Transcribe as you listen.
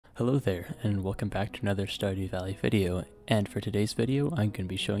Hello there, and welcome back to another Stardew Valley video, and for today's video I'm going to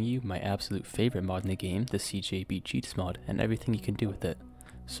be showing you my absolute favorite mod in the game, the CJB cheats mod, and everything you can do with it.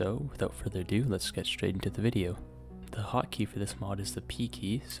 So without further ado, let's get straight into the video. The hotkey for this mod is the P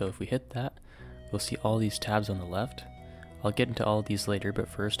key, so if we hit that, we'll see all these tabs on the left. I'll get into all of these later, but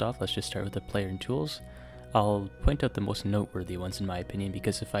first off let's just start with the player and tools. I'll point out the most noteworthy ones in my opinion,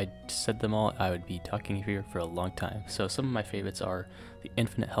 because if I said them all, I would be talking here for a long time. So some of my favorites are the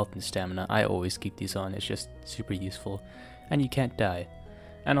infinite health and stamina. I always keep these on, it's just super useful, and you can't die.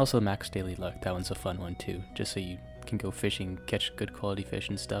 And also max daily luck, that one's a fun one too, just so you can go fishing, catch good quality fish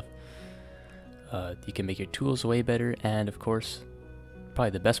and stuff. You can make your tools way better, and of course,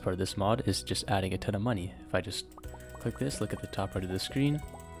 probably the best part of this mod is just adding a ton of money. If I just click this, look at the top right of the screen,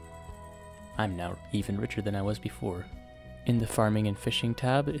 I'm now even richer than I was before. In the farming and fishing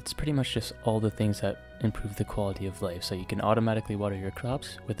tab, it's pretty much just all the things that improve the quality of life. So you can automatically water your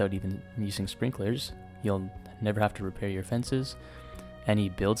crops without even using sprinklers. You'll never have to repair your fences. Any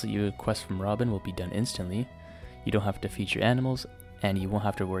builds that you request from Robin will be done instantly. You don't have to feed your animals, and you won't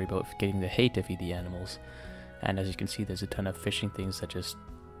have to worry about getting the hay to feed the animals. And as you can see, there's a ton of fishing things that just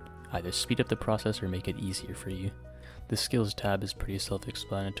either speed up the process or make it easier for you. The skills tab is pretty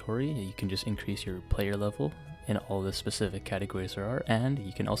self-explanatory. You can just increase your player level in all the specific categories there are, and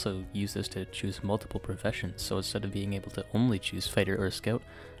you can also use this to choose multiple professions. So instead of being able to only choose fighter or scout,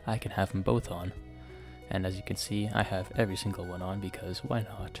 I can have them both on. And as you can see, I have every single one on because why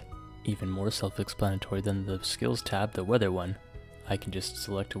not? Even more self-explanatory than the skills tab, the weather one. I can just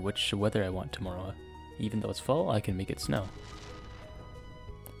select which weather I want tomorrow. Even though it's fall, I can make it snow.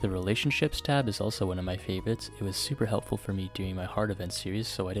 The relationships tab is also one of my favorites. It was super helpful for me during my heart event series,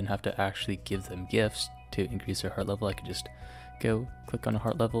 so I didn't have to actually give them gifts to increase their heart level. I could just go, click on a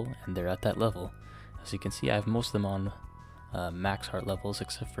heart level, and they're at that level. As you can see, I have most of them on max heart levels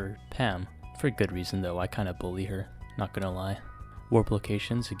except for Pam. For a good reason though, I kind of bully her, not gonna lie. Warp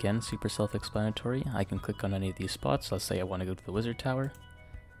locations, again, super self-explanatory. I can click on any of these spots. Let's say I want to go to the wizard tower,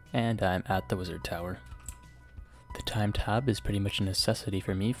 and I'm at the wizard tower. The time tab is pretty much a necessity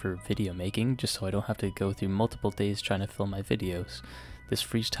for me for video making, just so I don't have to go through multiple days trying to film my videos. This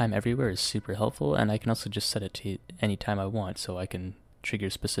freeze time everywhere is super helpful, and I can also just set it to any time I want, so I can trigger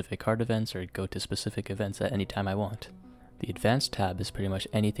specific heart events or go to specific events at any time I want. The advanced tab is pretty much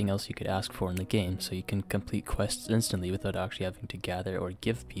anything else you could ask for in the game, so you can complete quests instantly without actually having to gather or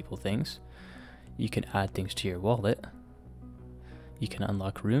give people things. You can add things to your wallet. You can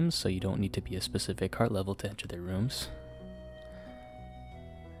unlock rooms, so you don't need to be a specific heart level to enter the rooms.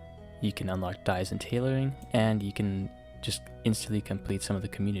 You can unlock dyes and tailoring, and you can just instantly complete some of the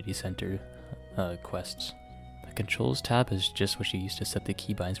community center quests. The controls tab is just what you use to set the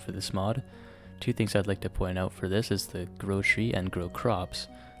keybinds for this mod. Two things I'd like to point out for this is the grow tree and grow crops.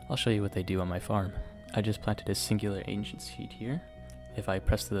 I'll show you what they do on my farm. I just planted a singular ancient seed here. If I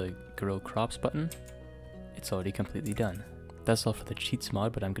press the grow crops button, it's already completely done. That's all for the cheats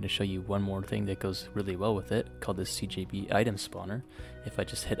mod, but I'm going to show you one more thing that goes really well with it, called the CJB item spawner. If I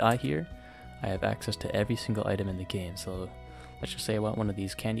just hit I here, I have access to every single item in the game. So let's just say I want one of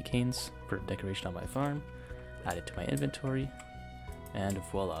these candy canes for decoration on my farm, add it to my inventory, and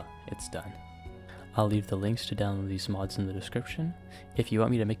voila, it's done. I'll leave the links to download these mods in the description. If you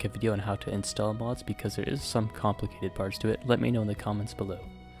want me to make a video on how to install mods, because there is some complicated parts to it, let me know in the comments below.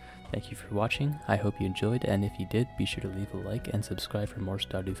 Thank you for watching, I hope you enjoyed, and if you did, be sure to leave a like and subscribe for more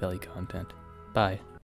Stardew Valley content. Bye!